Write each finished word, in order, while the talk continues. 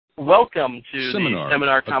welcome to Seminar, the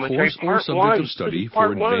seminar a commentary course or part subject one. of study This is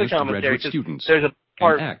part for one of the advanced commentary. graduate students. There's a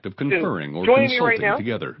part An act of conferring or Joining me right consulting now,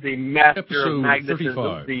 together. the master of Episode magnetism,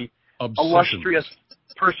 35, the Obsessions. illustrious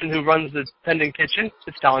person who runs the Pendant Kitchen.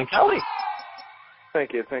 It's Colin Kelly.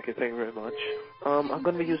 Thank you very much. I'm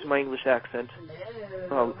going to be using my English accent.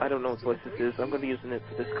 I don't know what voice this is. I'm going to be using it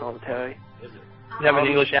for this commentary. You have an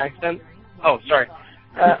English accent? Oh, sorry.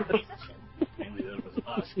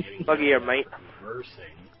 Buggy here, mate.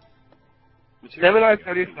 Seminar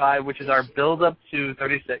 35, which is our build-up to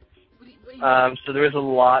 36. So there is a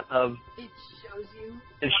lot of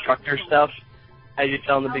instructor stuff, as you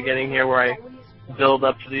tell in the beginning here, where I build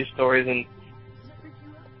up to these stories, and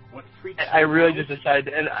I really just decided,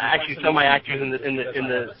 and actually some of my actors in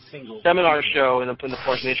the seminar show, in the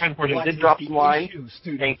portion, the instructor portion, did drop some lines.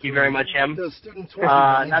 Thank you very much, Em.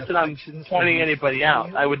 Not that I'm pointing anybody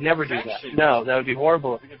out. I would never do that. No, that would be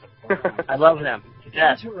horrible. I love them to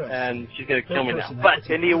death, and she's going to kill me now. But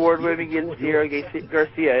Indie award-winning Sierra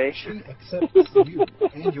Garcia.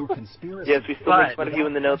 Yes, we still make fun of you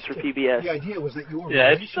in the notes for PBS. Yeah,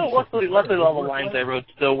 it's still, luckily all the lines I wrote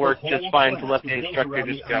still work just fine to let the instructor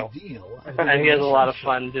just go. And he has a lot of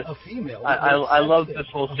fun. Just, I love this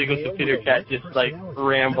whole sequence of Peter Cat just like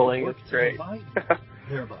rambling. It's great.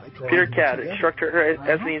 Peter Cat, instructor,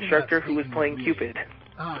 as the instructor who was playing Cupid.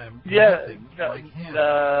 Yeah,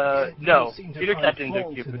 no, Peter Cat didn't do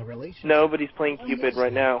Cupid. No, but he's playing Cupid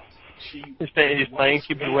right now. He's playing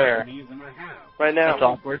Cupid where? Right now. That's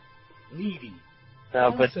awkward.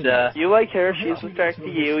 No, but you like her, she's attracted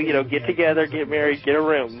to you. You know, get together, get married, get a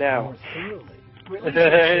room now.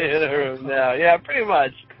 No, yeah, pretty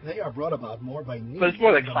much. They are brought about more by but it's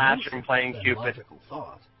more the classroom playing Cupid.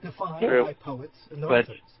 True. But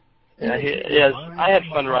yes, I had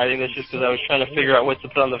fun writing this just because I was trying to figure out what to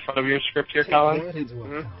put on the front of your script here, Colin.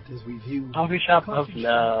 Coffee shop of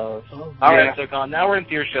love. All right, so Colin, now we're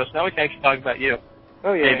into your show, so now we can actually talk about you.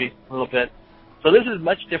 Oh yeah. Maybe a little bit. So this is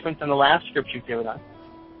much different than the last script you've given us.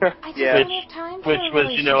 Yeah. Which was,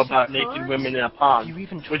 you know, about naked women in a pond,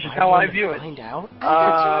 which is how I view it.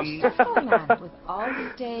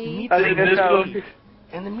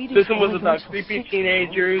 This one was about creepy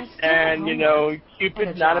teenagers and, you know,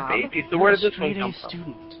 Cupid, not a baby. So where did this one come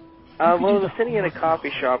from? Well, I was sitting in a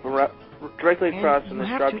coffee shop directly across from this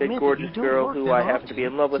drop-dead gorgeous girl who I happened to be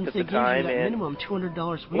in love with at the time, and well,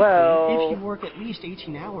 if you work at least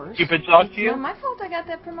 18 hours. Cupid talked to you? It's not my fault I got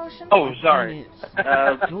that promotion. Oh, sorry.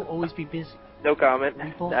 You'll always be busy. No comment.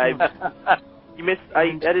 I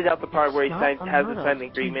edited out the part where he has a signed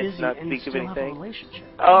agreement not to speak of anything.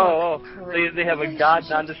 Oh, they have a God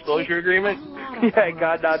non-disclosure agreement? Yeah,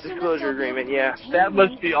 God non-disclosure agreement, yeah. That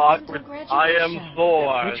must be awkward. I am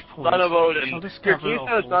Thor, son of Odin. Here, can you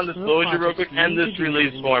send us non-disclosure real quick? End this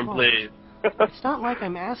release form, please. It's not like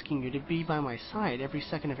I'm asking you to be by my side every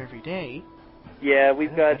second of every day. Yeah,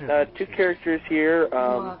 we've got two characters here,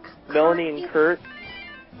 Melanie and Kurt.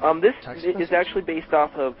 This is actually based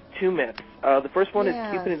off of two myths. The first one is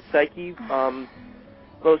Cupid and Psyche,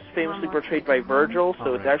 most famously portrayed by Virgil,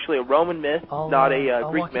 so it's actually a Roman myth, not a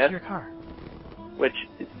Greek myth, which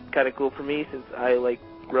is kind of cool for me since I like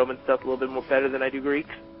Roman stuff a little bit more better than I do Greek,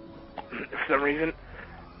 for some reason.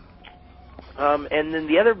 And then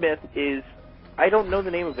the other myth is, I don't know the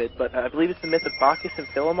name of it, but I believe it's the myth of Bacchus and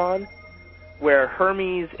Philemon, where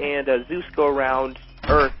Hermes and Zeus go around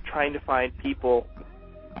Earth trying to find people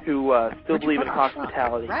who still believe in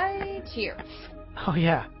hospitality. Right here. Oh,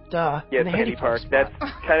 yeah. Duh. Yes, Handy Park. That's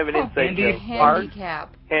kind of an inside joke.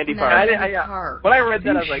 Handicap. Handy Park. Park. When I read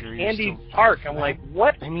that, I was like, Handy Park. I'm like,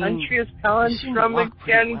 what country is Colin from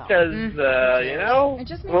again? Because, you know? It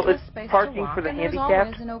just means well, it's space parking to walk, for the and handicapped. There's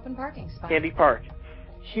always an open parking spot. Handy Park.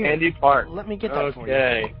 Here, Handy Park. Let me get that for you.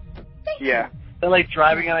 Okay. Yeah. So like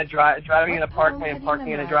driving in a parkway and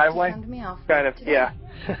parking in a driveway? Kind of, yeah.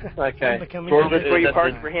 Okay. That's where you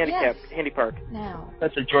park for handicapped. Handy Park. Now.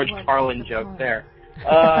 That's a George Carlin joke there.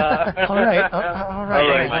 All right,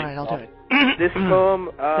 I'll do it. This poem,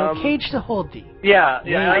 no cage to hold thee. Yeah. I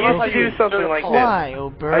used to do something like Fly, this. O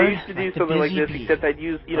bird, I used to do something like this, except I'd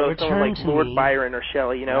use, someone like Lord Byron or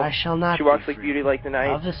Shelley, you know? I shall not She walks like beauty like the night.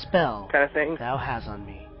 Of the spell kind of thing. thou has on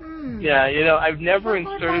me. Yeah, I've never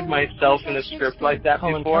inserted myself in a script like that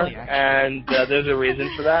before, and there's a reason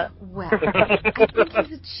for that. Well,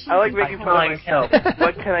 I like making fun of myself.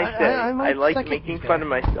 What can I say? I like making fun of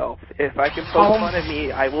myself. If I can poke fun at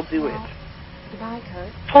me, I will do it. Goodbye,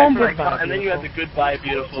 Kurt. And then you have the Goodbye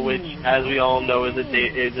Beautiful, which, as we all know, is a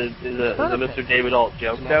Mr. David Alt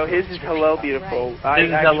joke. No, his is Hello Beautiful. This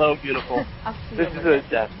is Hello Beautiful. This is a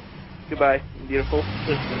Goodbye, beautiful.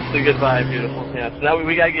 The goodbye, beautiful. Yeah. So now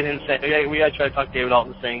we gotta get him saying. We gotta try to talk David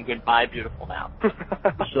Alton saying goodbye, beautiful now,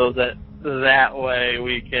 so that way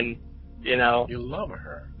we can, you know. You love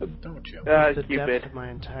her, don't you? With the Cupid. depth of my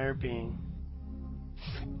entire being.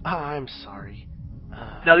 I'm sorry.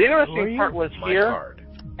 Now the interesting part was My here, card.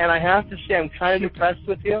 and I have to say I'm kind of impressed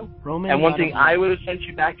with you. Roman And one got thing a- I would have sent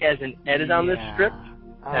you back as an edit on this Yeah. script.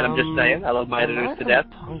 And I'm just saying, I love my am editors I to death.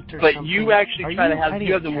 punked or But something? you actually try to have hiding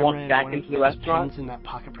you a have them walk camera in back one into of the those restaurant. pins in that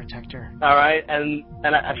pocket protector. All right, and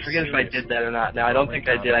I forget if I did that or not. Now I don't think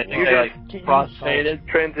I did. I think I like cross-faded.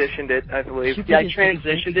 Transitioned it, I believe. Cupid Yeah, I is the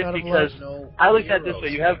transitioned it freak because No, I looked at it this heroes way.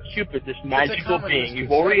 You here. have Cupid, this magical common being.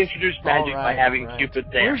 You've already introduced magic by having Cupid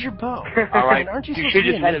there. Where's your bow? All right, And aren't you you supposed should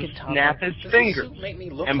to just be a had him naked snap toddler? his Does fingers this suit make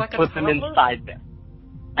me look and like a put them toddler? inside there,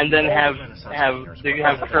 and then All have Renaissance painters they were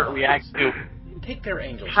have like Kurt that. react to. Take their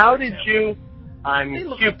angels. How for did example. you? I'm They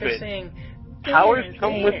look like they're Cupid. saying, Powers "There,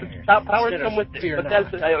 come with there," it. Powers instead come of, with it. "Fear But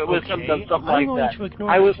that's not." it was Okay, something I'm like going that. to ignore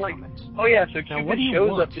I was those like, comments. oh yeah, so Now, Cupid what do you shows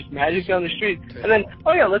want? up just magic on the street, and then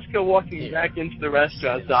oh yeah, let's go walking back into the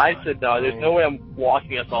restaurant. So I said no, there's no way I'm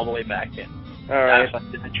walking us all the way back in. All right.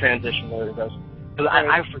 I transition there it goes. Because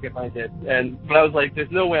I forget what I did, but I was like, there's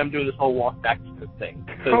no way I'm doing this whole walk back to the thing.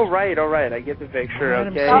 All right. I get the picture. All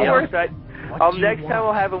right, Okay. I'm sorry. Next time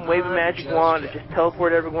we'll have him wave a magic wand and just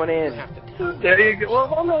teleport everyone in. There you go.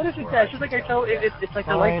 Well, no, this is that. It's just like I tell. It's like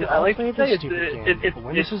I like to say.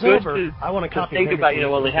 It's is good over, to, I want a to copy think of about.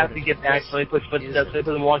 everything Well, they have to recorded. get back. So they put footsteps. They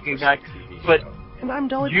put them walking back. But And I'm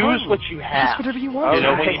Dolly use Parton. what you have. Just whatever you want. You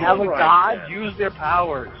know, when you have a Alright, god, then. use their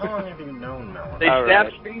powers. How long have you known Melanie? They All snap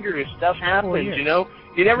right. fingers. Stuff 4 happens. years. You know.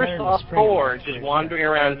 You never Married saw in spring, Thor that's just great. wandering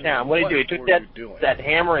around town. What did he do? He took What that were you doing? that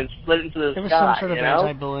hammer and slid it into the There was sky. some sort of you know.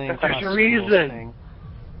 anti-bullying There's cross a schools reason. thing.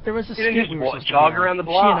 There was a He didn't skit just we were supposed to jog be on. around the She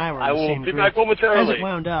block. and I were in I the will same be group. back momentarily. As it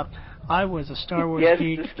wound up, I was a Star Wars Yes,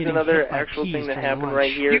 geek this is getting another hit by actual peas thing that during happened lunch.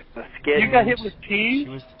 right here. A skit. You got hit with peas? She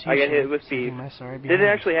was the I got teacher, hit with saving peas. my sorry Didn't behind.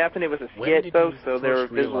 actually happen. It was a When skit, did though, you so there were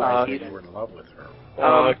first visible realize peas. that you were in love with her?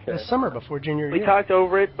 Okay. The summer before junior year. We talked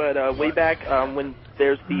over it, but way back when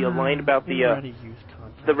there's the line about We were at a the youth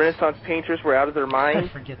conference. the Renaissance painters were out of their mind,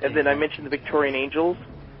 I forget and the then I exact mentioned the Victorian angels.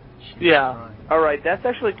 She was Yeah. crying. All right, that's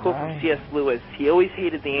actually a quote from Right. C.S. Lewis. He always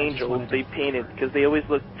hated the I just angels wanted to- they painted because they always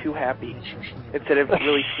looked too happy Make sure she knew. instead of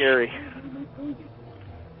really scary.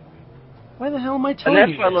 Why the hell am I And telling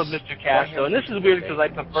that's you why I love this? Mr. Casto. And this is weird because I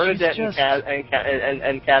put Bernadette She's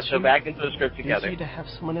and Casto back into the script Busy together. to have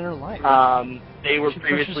someone in her life. They were She pushes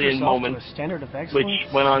previously in herself Moments, to a standard of which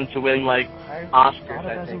excellence. went on to win like I Oscars. thought it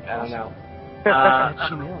I was think. I don't know. impossible.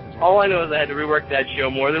 She nailed it. All I know is I had to rework that show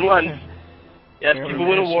more than once. Yes, Barely people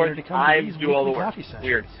win managed awards. to come to I these do all the weekly work. coffee sessions.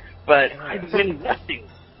 Weird, but I win nothing.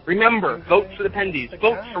 Remember, vote for the Pendies.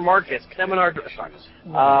 Vote for Marcus. Seminar. You're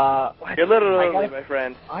a little early, my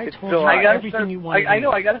friend. I It's told still you on. gotta everything start, you wanted I to know.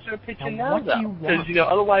 know. I gotta start pitching Now, now, what do you though, want? because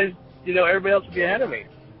otherwise, everybody else will be ahead of me.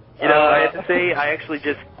 You know, I have to say, I actually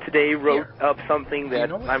just today wrote up something that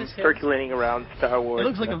know what I'm this is? circulating around Star Wars. It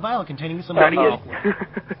looks like a vial containing some Trying to liquid.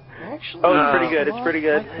 get. Actually, Oh, it's pretty good. a It's lot pretty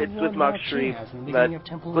good. like the It's with one Mock Mach Shreve. has in the But beginning of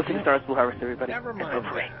Temple of listen to Doom. Star Wars Harvest, everybody. Never mind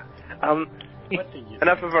that. What do you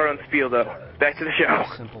Enough of our own spiel, though. Back to the show.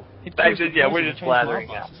 Simple. It I kills said, the yeah, poison we're to just change law blathering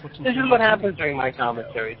now. bosses, which This is entails what nothing. happens during my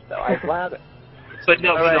commentaries, though. I blather. But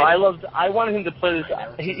no, All right. I wanted him to play this.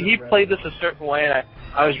 He played this a certain way, and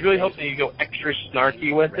I was really hoping he'd go extra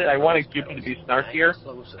snarky with it. I wanted Cupid to be snarkier,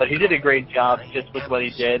 but he did a great job just with what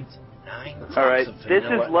he did. All right, this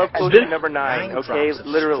is Love Potion number 9, okay?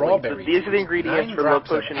 Literally. So these are the ingredients for Love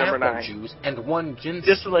Potion number 9. And 1 ginseng.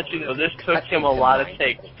 Just to let you know, this took him a lot of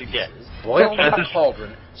takes to get. Boiled in a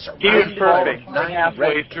cauldron. He was perfect. perfect.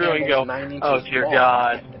 Halfway through and go, oh dear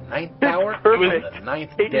God. Ninth hour, Perfect. the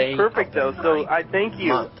ninth It day is perfect, of though, the so ninth I thank you.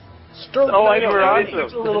 month. Stir Oh, I You know. were It awesome.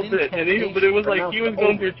 was a little bit, but it was like he was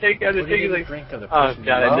going through take after take. He's like, oh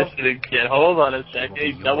God, I missed it again. Hold on a second.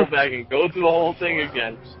 He double back and go through the whole thing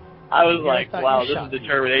again. I was like, wow, this is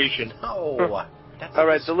determination. No. All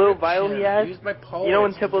right, the little vial he has, you know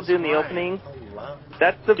when Temple did in the opening?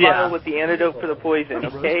 That's the vial with the antidote for the poison,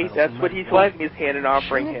 okay? That's what he's holding in his hand and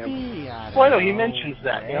offering him. Well, I know, he mentions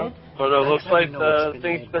that, you know. But it looks like the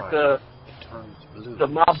things that the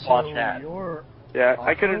mob boss had. Yeah,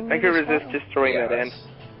 I couldn't resist just throwing that in.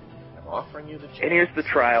 I'm offering you the chance. And here's the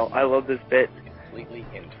trial. I love this bit. Completely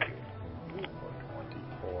into you for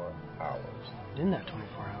 24 hours. In that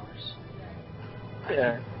 24 hours,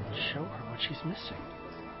 Yeah. I could show her what she's missing.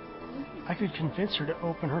 I could convince her to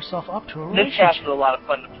open herself up to a This cast relationship. was a lot of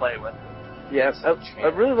fun to play with. Yeah, I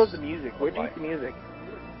really love the music. Where'd you get the music?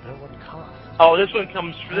 but it wouldn't cost. Oh, this one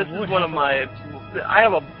comes. This is one of my. I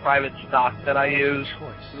have a private stock that I use,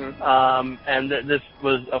 and this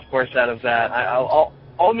was, of course, out of that.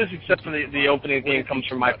 All this except for the opening theme comes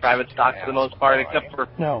from my private stock for the most part, except for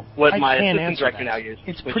what my assistant director now uses.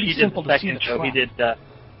 It's pretty simple to see the trap. He did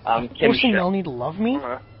Kim's forcing show. Melanie to love me,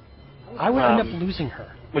 I would end up losing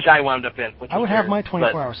her. Which I wound up in. I would have my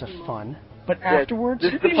 24 hours of fun, but afterwards,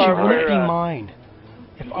 she wouldn't be mine.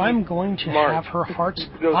 If I'm going to have her heart,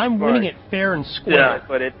 I'm winning it fair and square. Yeah,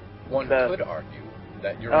 but one could argue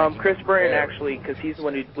that you're Chris Byrne, actually, because he's the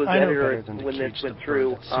one who was editor when this went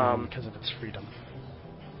through. Because of its freedom.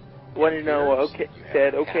 Wanted to know, I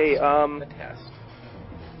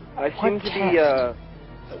seem to be, the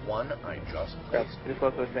one I just this is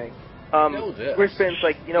what I was saying. Chris Byrne's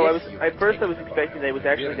like, at first I was expecting that he was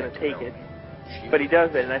actually going to take it, but he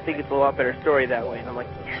doesn't, and I think it's a lot better story that way, and I'm like,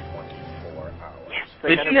 yes.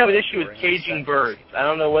 They seem to have an issue with caging birds. I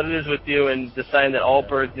don't know what it is with you and deciding that all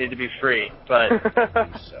birds need to be free, but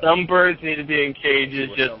some birds need to be in cages,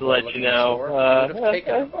 just to let you know.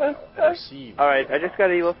 Alright, I just got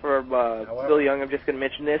an email from Bill Young. I'm just going to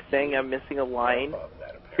mention this, saying I'm missing a line.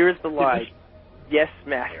 Here's the line. Yes,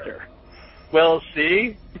 master. Well,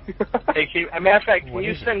 see? Hey, as a matter of fact, can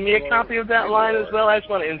you send me a copy of that line as well? I just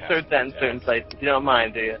want to insert that in certain places. You don't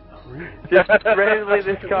mind, do you? Just randomly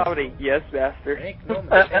this comedy. Yes, master.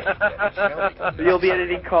 You'll be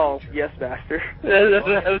editing calls. Yes, master.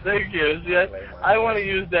 Thank you. See, I want to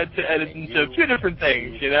use that to edit into two different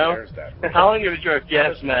things, Calling you a jerk,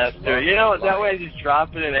 yes, master. That way I just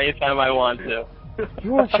drop it in anytime I want to.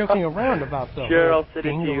 You weren't joking around about the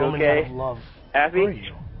being the woman out of love.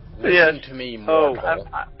 Happy? Listen to me, mortal.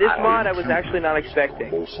 This mod I was actually not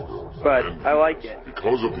expecting, but I like it.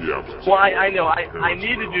 Because of the absence. Well, I know. I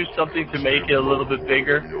need to do something to make it a little bit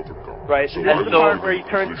bigger. Right. That's the part where he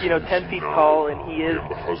turns, 10 feet tall, and he is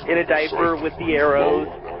in a diaper with the arrows.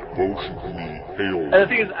 And the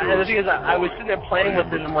thing is, I was sitting there playing with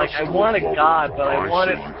it, and I'm like, I want a god, but I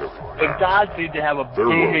want it. The gods need to have a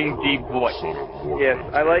booming, deep voice. Yes,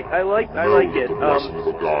 I like it.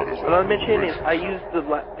 What I'll mention is I use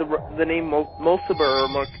the name Mulciber or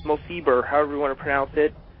Mulciber, however you want to pronounce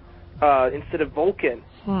it, instead of Vulcan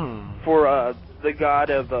for the god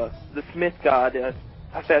of the Smith god,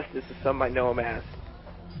 Hephaestus, as some might know him as,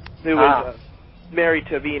 who was married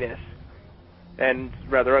to Venus. And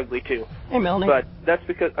rather ugly too. Hey, Melanie. But that's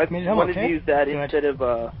because I wanted to use that instead of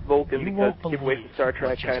Vulcan because it gives away from Star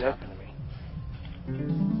Trek, kind of.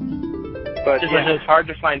 But it's hard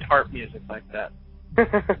to find harp music like that.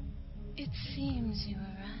 It seems you were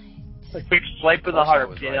right. Like a quick swipe of the harp,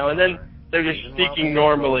 and then they're just speaking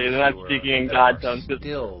normally, and they're not speaking in God tones.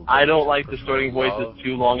 Because I don't like distorting voices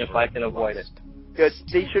too long if I can avoid it. Good.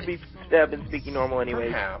 They should be been speaking normal anyway.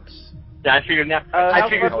 Perhaps. Yeah, I figured now. How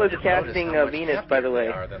fun was casting Venus, by the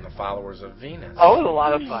way? Than the followers of Venus. Oh, it was a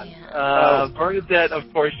lot of fun. Bernadette, of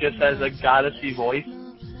course, just has a goddessy voice.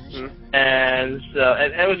 And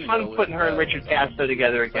it was fun putting her and Richard Castro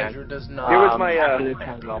together again. Here was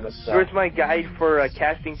my guide for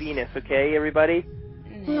casting Venus, okay, everybody?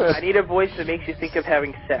 I need a voice that makes you think of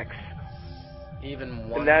having sex.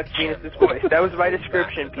 And that's Venus's voice. That was my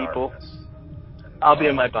description, people. I'll be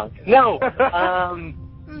in my bunk. No!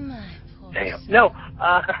 Damn. No.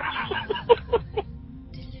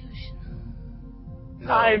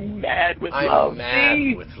 I'm mad with love.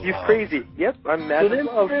 You're crazy. Yep, I'm mad with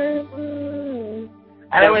love. And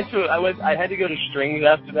I had to go to strings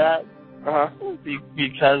after that.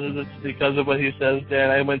 Because of what he says there,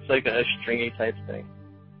 and I went to like a stringy type thing.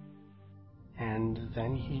 And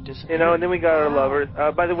then he disappeared. And then we got our lovers.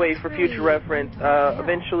 By the way, for future reference,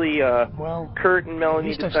 eventually Kurt and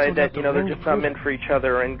Melanie decide that, they're just not meant for each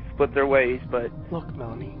other and split their ways, but... Look,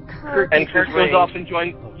 Melanie. Kurt goes off and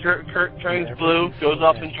joins... Kurt turns blue, goes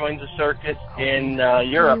off and joins a circuit in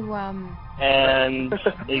Europe. And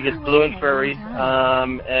he gets blue and furry.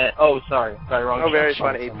 Sorry, wrong. Oh, very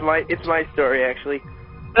funny. It's my story, actually.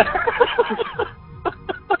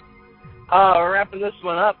 We're wrapping this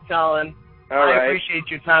one up, Colin. All right. I appreciate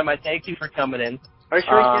your time. I thank you for coming in. Are you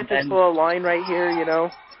sure we get this little line right here,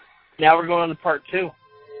 Now we're going on to part 2.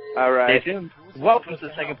 All right. Stay tuned. Welcome to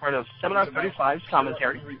the second part of Seminar 35's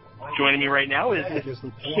commentary. Joining me right now is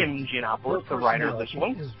Kim Giannopoulos, the writer of this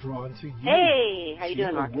one. Hey, how you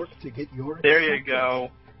doing, Mark? There you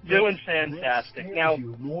go. Doing fantastic. Now,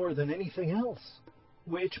 more than anything else.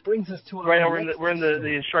 Which brings us to right now we're in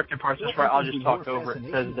the instructor part. That's where I'll just talk over it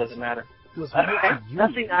because it doesn't matter.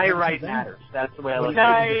 Nothing I write matters. That's the way I look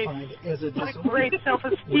at it. What a great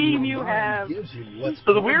self-esteem you have.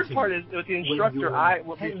 So the weird part is with the instructor,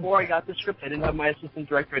 before I got the script, I didn't have my assistant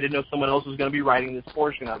director. I didn't know someone else was going to be writing this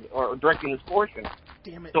portion of it, or directing this portion.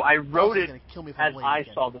 So I wrote it as I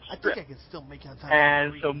saw the script.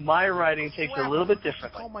 And so my writing takes a little bit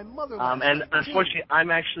differently. And unfortunately,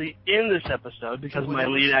 I'm actually in this episode because my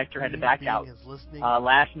lead actor had to back out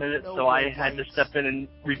last minute, so I had to step in and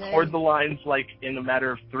record the lines like in a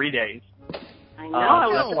matter of 3 days. I know, I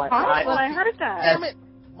was surprised when I heard that. Damn it!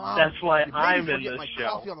 Mom, that's why I'm in this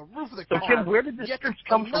show. So Kim, where did the scripts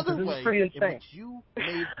come from? Because this is pretty insane. You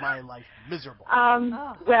made my life miserable.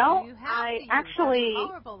 Well, I actually,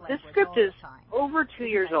 this script is over 2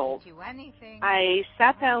 years old. I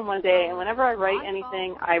sat down one day, and whenever I write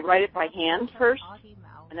anything, I write it by hand first,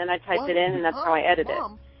 and then I type it in, and that's how I edit it.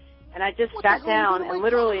 And I just sat down and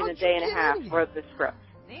literally in a day and a half wrote the script.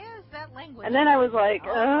 And then I was like,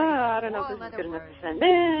 I don't know if this is good enough to send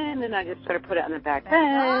in, and I just sort of put it on the back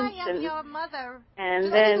bench. And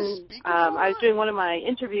then I was doing one of my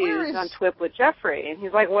interviews on TWIP with Jeffrey, and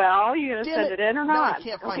he's like, well, are you going to send it in or not?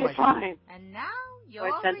 Okay, fine. So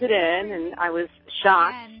I sent it in, and I was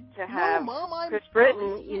shocked to have Chris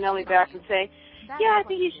Britton email me back and say, yeah, I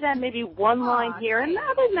think you should have maybe one line here, and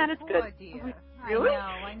other than that, it's good. Really?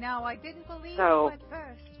 I know. I didn't believe you at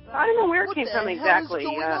first. I don't know where it came from exactly.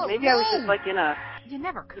 Maybe I was just like in a,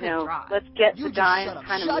 let's get the guy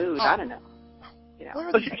kind of mood. I don't know.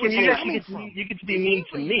 But you get to be mean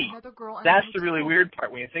to me. That's the really weird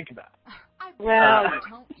part when you think about it. Well,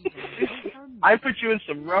 I put you in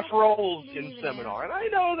some rough roles in Seminar, and I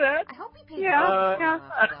know that. Yeah.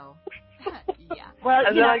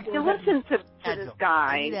 Well, you listen to this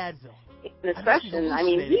guy in the session. I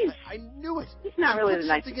mean, he's not really the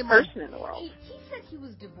nicest person in the world. He said he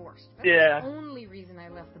was divorced. That's the only reason I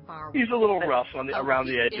left the bar. He's a little rough around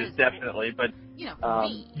the edges, definitely. But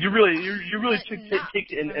you really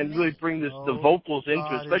take it and really bring the vocals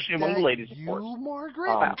into it, especially among the ladies, of course.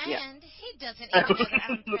 And he doesn't even know that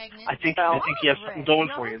I'm pregnant. I think you have something going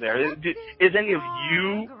for you there. Is any of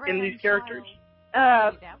you in these characters? Do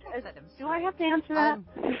I have to answer that?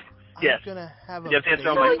 Yes. You have to answer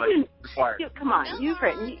on my question. Required. Come on, you've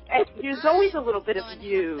written. There's always a little bit of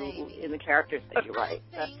you in the characters that you write.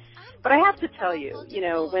 But I have to tell you,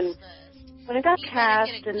 when it got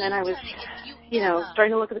cast, and then I was,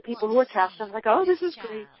 starting to look at the people who were cast, I was like, oh, this is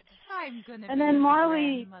great. And then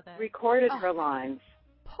Marley recorded her lines.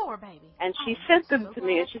 Poor baby. And she sent them to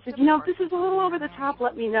me, and she said, if this is a little over the top,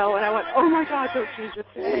 let me know. And I went, oh, my God, don't change a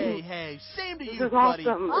thing. Hey, same to you, This is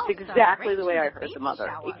awesome. It's exactly the way I heard the mother.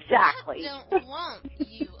 Exactly.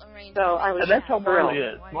 So I was and that's how Marley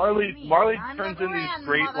is. Marley turns in these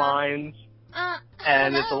great lines,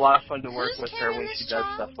 and it's a lot of fun to work with her when she does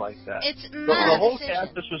stuff like that. The whole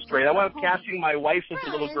cast, this was great. I wound up casting my wife as a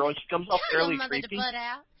little girl, and she comes off fairly creepy,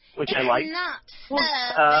 which I like.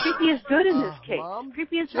 Creepy is good in this case.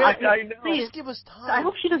 Creepy is good. I know. Please, give us time. I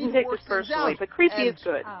hope she doesn't take this personally, but creepy is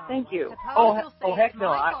good. Thank you. Oh heck no!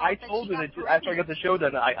 I told her that after I got the show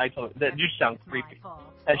done, I told her that you sound creepy.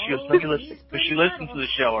 And she goes, let me listen. But she listened to the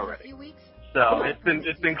show already, so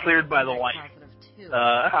it's been cleared by the wife.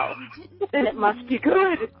 Then it must be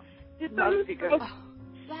good. It must be good.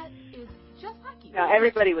 No,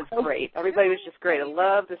 everybody was great. Everybody was just great. I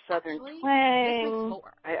love the Southern twang.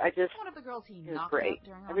 It was great.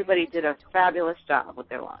 Everybody did a fabulous job with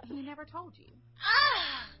their lines.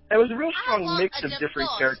 There was a real strong mix of different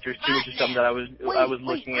characters too, which is something that I was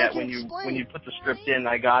looking at when you put the script in.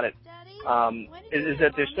 I got it. Is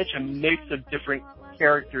that there's such a mix of different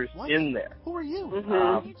characters in there. Who are you?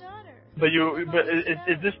 But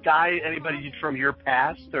is this guy anybody from your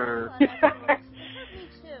past or?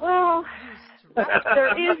 Well,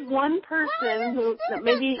 there is one person who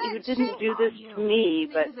didn't do this to me,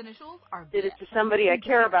 but did it to somebody I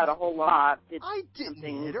care about a whole lot. Did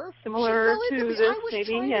something similar to this,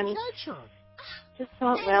 maybe, and just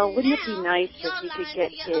thought, well, wouldn't it be nice if he could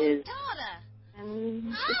get his?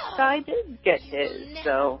 And this guy did get his,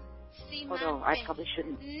 so although I probably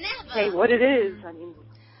shouldn't say what it is. I mean,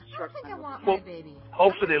 well,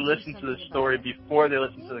 hopefully they listen to the story before they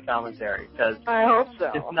listen to the commentary, because I hope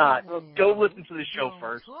so. If not, go listen to the show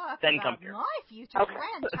first, then come here. Okay.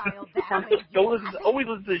 Always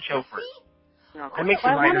listen to the show first. Okay. I make the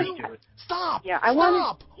writers do it. Stop! Yeah, I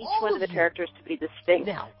want each one of the characters to be distinct.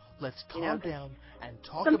 Now, let's calm down and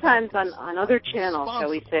talk sometimes about on other channels, shall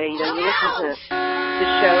we say, you listen to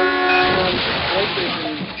shows,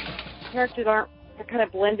 and characters they kind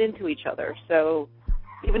of blend into each other, so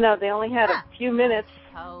even though they only had a few minutes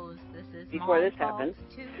before this happened,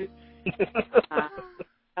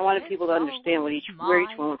 I wanted people to understand where each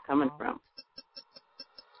one was coming from.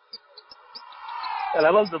 And I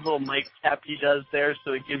love the little mic tap he does there,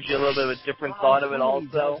 so it gives you a little bit of a different thought of it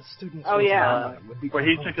also. Oh, yeah. Where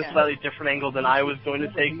he took a slightly different angle than I was going to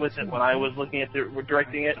take with it when I was looking at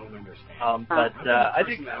directing it. But I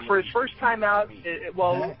think for his first time out,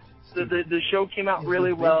 the show came out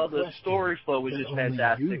really well. The story flow was just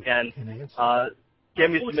fantastic. And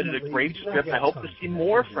Gammy submitted a great script. I hope to see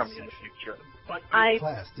more from you in the future. I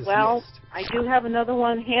do have another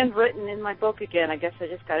one handwritten in my book again. I guess I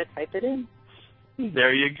just got to type it in.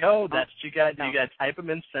 There you go. That's what you got. You got to type them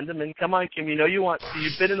in, send them in. Come on, Kim. You know you want.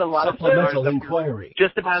 You've been in a lot of supplemental inquiry.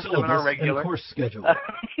 Just about seminar regular. Course schedule.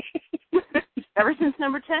 Ever since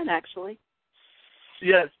number 10, actually.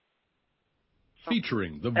 Yes.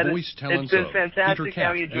 Featuring the voice talents of Peter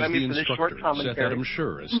Cat as the instructor, Seth Adam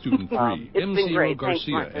Schur as Student 3, M. Ciro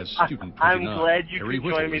Garcia as Student 29, I'm glad you Harry could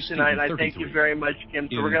join me as tonight. Student I thank 33. you very much, Kim.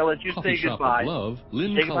 So we're going to let you Coffee say Shop goodbye. Of Love,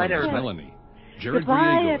 Lynn Say goodbye Collins to as everybody. Melanie, Jared Goodbye,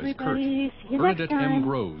 Griego as everybody. Kurt, See you Bernadette next time. M.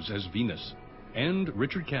 Groves as Venus, and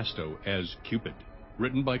Richard Casto as Cupid,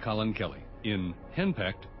 written by Colin Kelly. In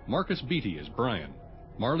Henpecked, Marcus Beatty as Brian,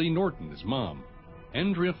 Marley Norton as Mom,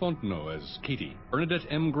 Andrea Fontenot as Katie, Bernadette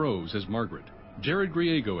M. Groves as Margaret, Jared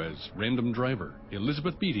Griego as Random Driver,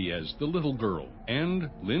 Elizabeth Beatty as The Little Girl, and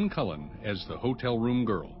Lynn Cullen as The Hotel Room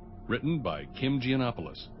Girl, written by Kim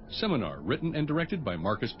Giannopoulos. Seminar written and directed by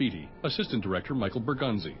Marcus Beatty, Assistant Director Michael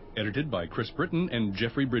Bergonzi, edited by Chris Britton and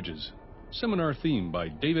Jeffrey Bridges. Seminar theme by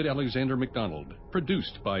David Alexander McDonald,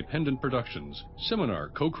 produced by Pendant Productions. Seminar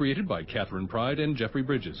co-created by Catherine Pride and Jeffrey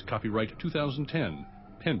Bridges, copyright 2010,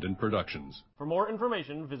 Pendant Productions. For more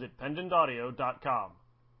information, visit pendantaudio.com.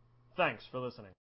 Thanks for listening.